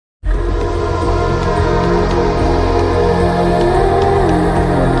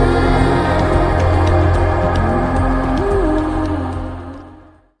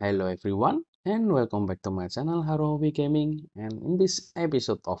everyone, and welcome back to my channel Harobi Gaming. And in this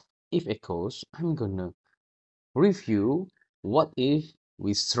episode of If Echoes, I'm gonna review what if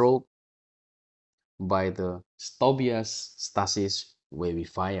we struck by the Tobias Stasis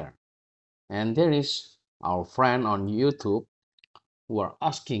Webifier. And there is our friend on YouTube who are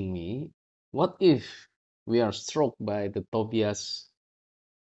asking me, what if we are struck by the Tobias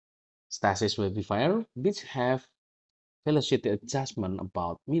Stasis Webifier, which have velocity adjustment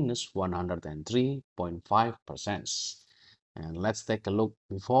about minus 103.5%. And let's take a look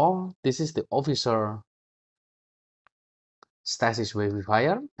before. This is the officer Stasis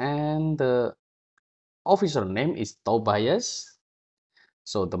Webifier, and the officer name is Tobias.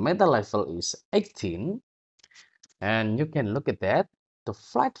 So the meta level is 18, and you can look at that. The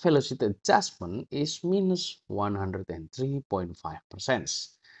flight velocity adjustment is minus 103.5%,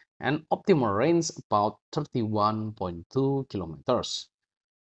 and optimal range about 31.2 kilometers.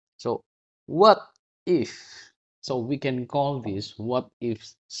 So what if? So we can call this what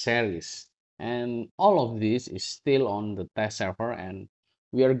if series. And all of this is still on the test server, and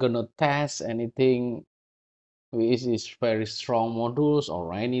we are gonna test anything which is very strong modules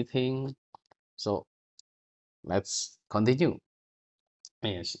or anything. So let's continue.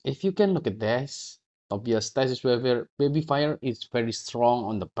 Yes, if you can look at this, Tobias Stasis Webifier is very strong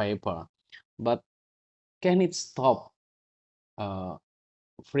on the paper, but can it stop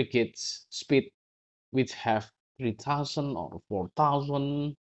frigates speed which have 3000 or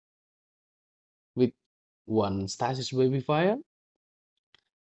 4000 with one Stasis Webifier?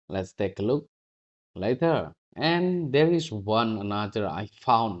 Let's take a look later. And there is one another I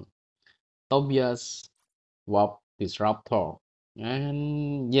found, Tobias Warp Disruptor.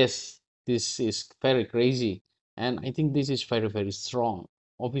 And yes, this is very crazy. And I think this is very strong.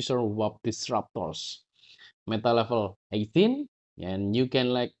 Officer Warp Disruptors. Meta level 18. And you can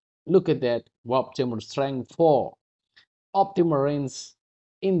look at that. Warp Chamber Strength 4. Optimal range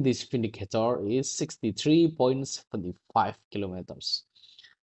in this Vindicator is 63.75 kilometers.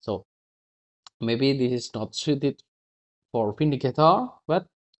 So maybe this is not suited for Vindicator, but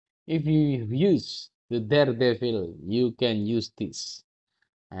if you use the Daredevil, you can use this.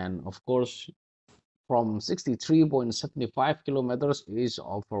 And of course, from 63.75 kilometers is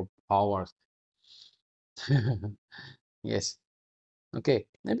overpowered. Yes. Okay.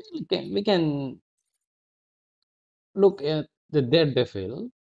 Maybe we can look at the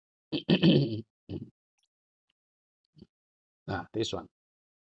Daredevil. This one.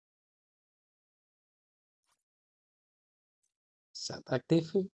 Set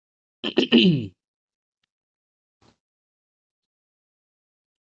active.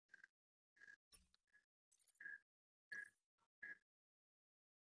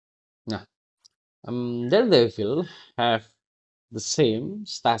 Nah, Daredevil have the same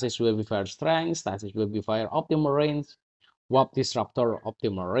Stasis Webifier strength, Stasis Webifier optimal range, Warp Disruptor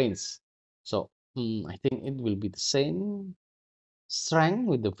optimal range. So I think it will be the same strength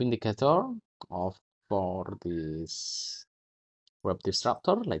with the Vindicator of for this Warp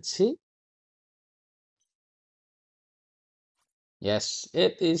Disruptor. Let's see. Yes,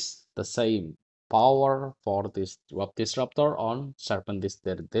 it is the same power for this Warp Disruptor on Serpent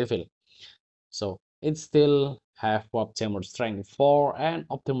Daredevil. So it still have warp chamber strength 4 and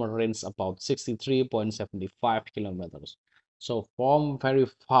optimal range about 63.75 kilometers. So from very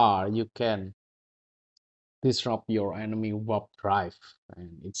far you can disrupt your enemy warp drive,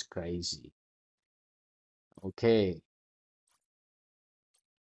 and it's crazy. Okay.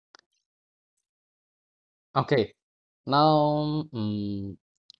 Okay. Now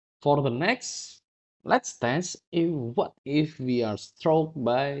for the next, let's test what if we are struck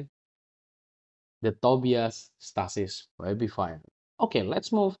by the Tobias Stasis Webifier. Okay,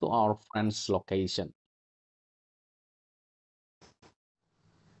 let's move to our friend's location.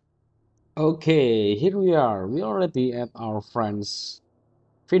 Okay, here we are. We already at our friend's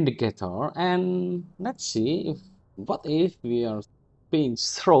Vindicator, and let's see what if we are being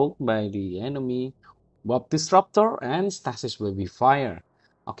struck by the enemy Warp Disruptor and Stasis Webifier.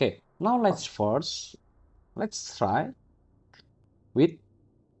 Okay, now let's try with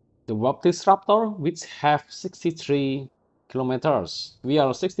the Warp Disruptor, which have 63 kilometers. We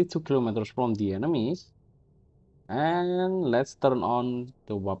are 62 kilometers from the enemies. And let's turn on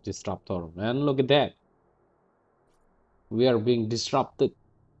the Warp Disruptor. And look at that. We are being disrupted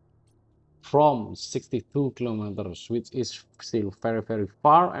from 62 kilometers, which is still very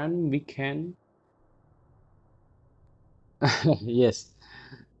far, and we can yes,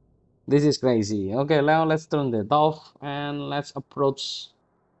 this is crazy. Okay, now let's turn that off and let's approach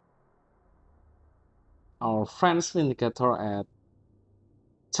our friend's Vindicator at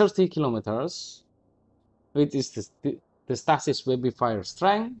 30 kilometers, which is the Stasis Webifier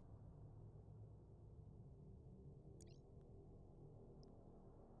strength.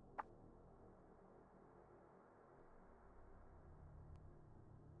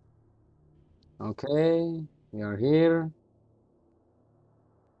 Okay, we are here.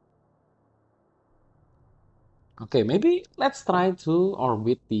 Okay, maybe let's try to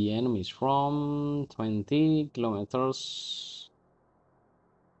orbit the enemies from 20 kilometers.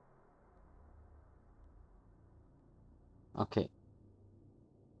 Okay,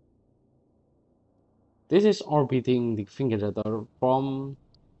 this is orbiting the Vindicator from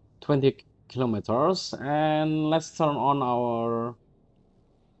 20 kilometers, and let's turn on our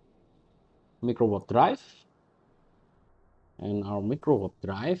micro warp drive. And our micro warp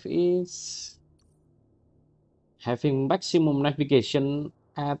drive is having maximum navigation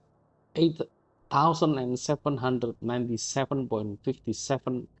at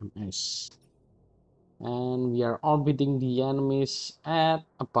 8,797.57 ms, and we are orbiting the enemies at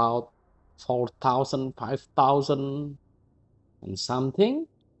about 4,000, 5,000 and something.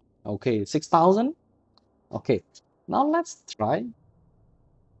 Okay, 6,000. Okay, now let's try.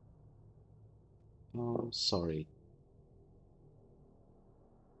 Oh, sorry,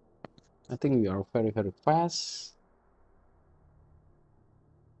 I think we are very, very fast.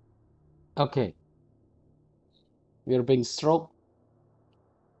 Okay, we are being stroked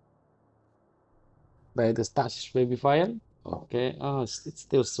by the Stasis Webifier. Okay, it's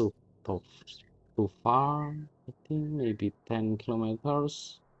still too, too far. I think maybe 10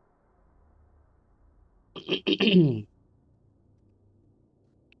 kilometers.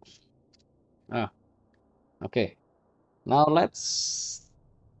 ah, okay. Now let's.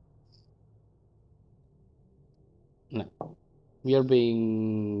 No, we are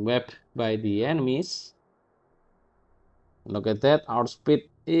being webbed by the enemies. Look at that. Our speed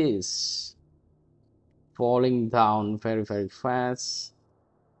is falling down very, very fast.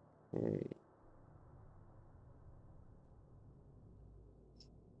 Okay.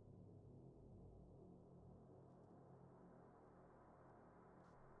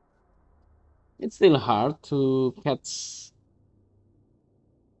 It's still hard to catch.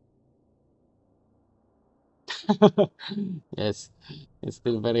 Yes, it's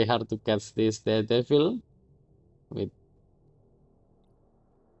still very hard to catch this daredevil with.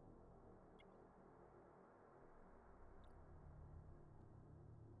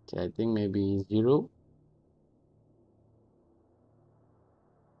 Okay, I think maybe 0.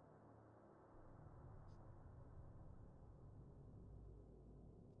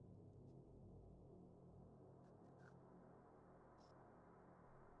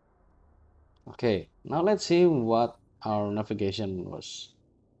 Okay, now let's see what our navigation was.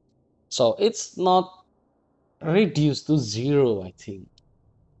 So it's not reduced to 0, I think.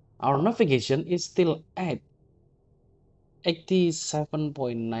 Our navigation is still at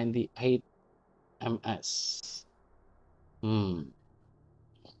 87.98 ms. Hmm.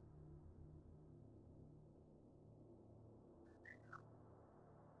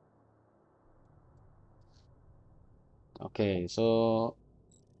 Okay, so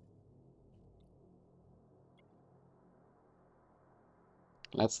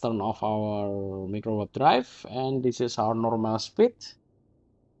let's turn off our micro warp drive, and this is our normal speed.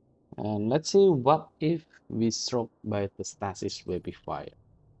 And let's see what if we struck by the Stasis Webifier.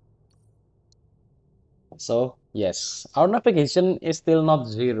 So yes, our navigation is still not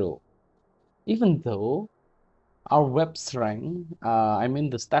 0, even though our web strength, I mean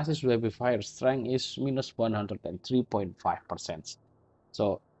the Stasis Webifier strength is minus 103.5%.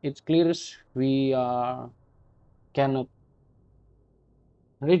 So it clears we cannot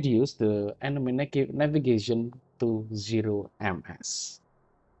reduce the enemy navigation to 0 ms.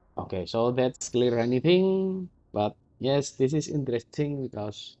 Okay, so that's clear anything, but yes, this is interesting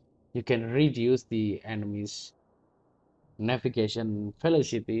because you can reduce the enemy's navigation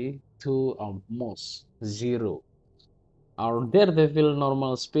velocity to almost 0. Our Daredevil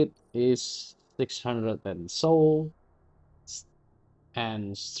normal speed is 600 and so,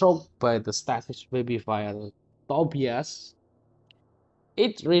 and stroked by the Stasis Webifier Tobias,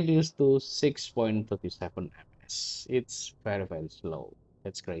 it reduced to 6.37 ms. It's very, very slow.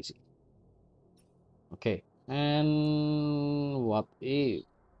 That's crazy. Okay, and what if?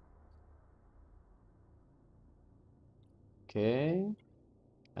 Okay,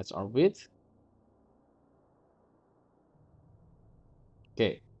 let's orbit.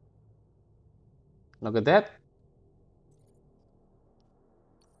 Okay, look at that.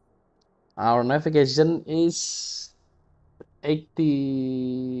 Our navigation is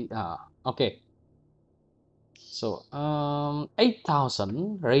 80. Okay, So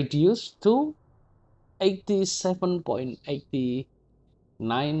 8,000 reduced to 87.89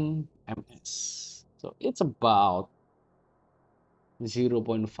 ms. So it's about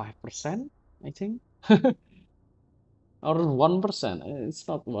 0.5%, I think, or 1%. It's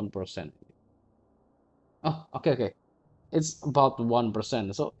not 1%. Oh, okay, okay. It's about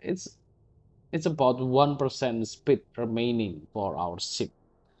 1%. So it's about 1% speed remaining for our ship.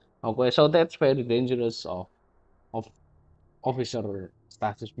 Okay, so that's very dangerous of officer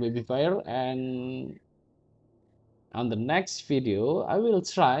Stasis Webifier. And on the next video, I will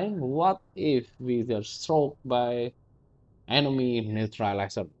try what if we were struck by enemy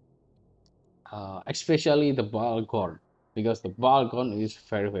neutralizer, especially the ball gun, because the ball gun is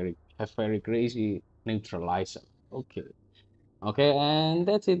very crazy neutralizer. Okay, okay, and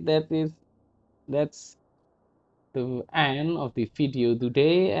that's it. That's the end of the video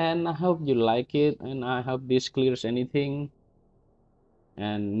today, and I hope you like it, and I hope this clears anything.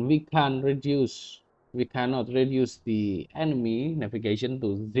 And we cannot reduce the enemy navigation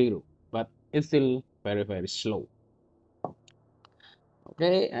to 0, but it's still very slow.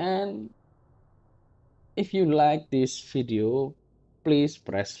 Okay, and if you like this video, please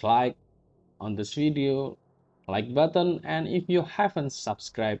press like on this video, like button, and if you haven't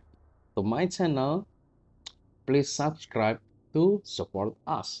subscribed to my channel, please subscribe to support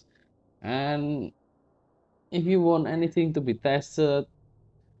us. And if you want anything to be tested,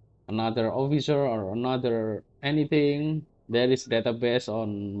 another officer or another anything, there is database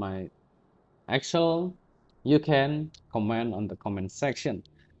on my Excel. You can comment on the comment section.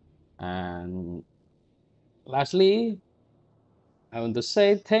 And lastly, I want to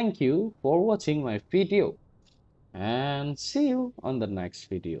say thank you for watching my video and see you on the next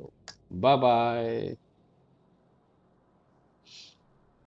video. Bye bye.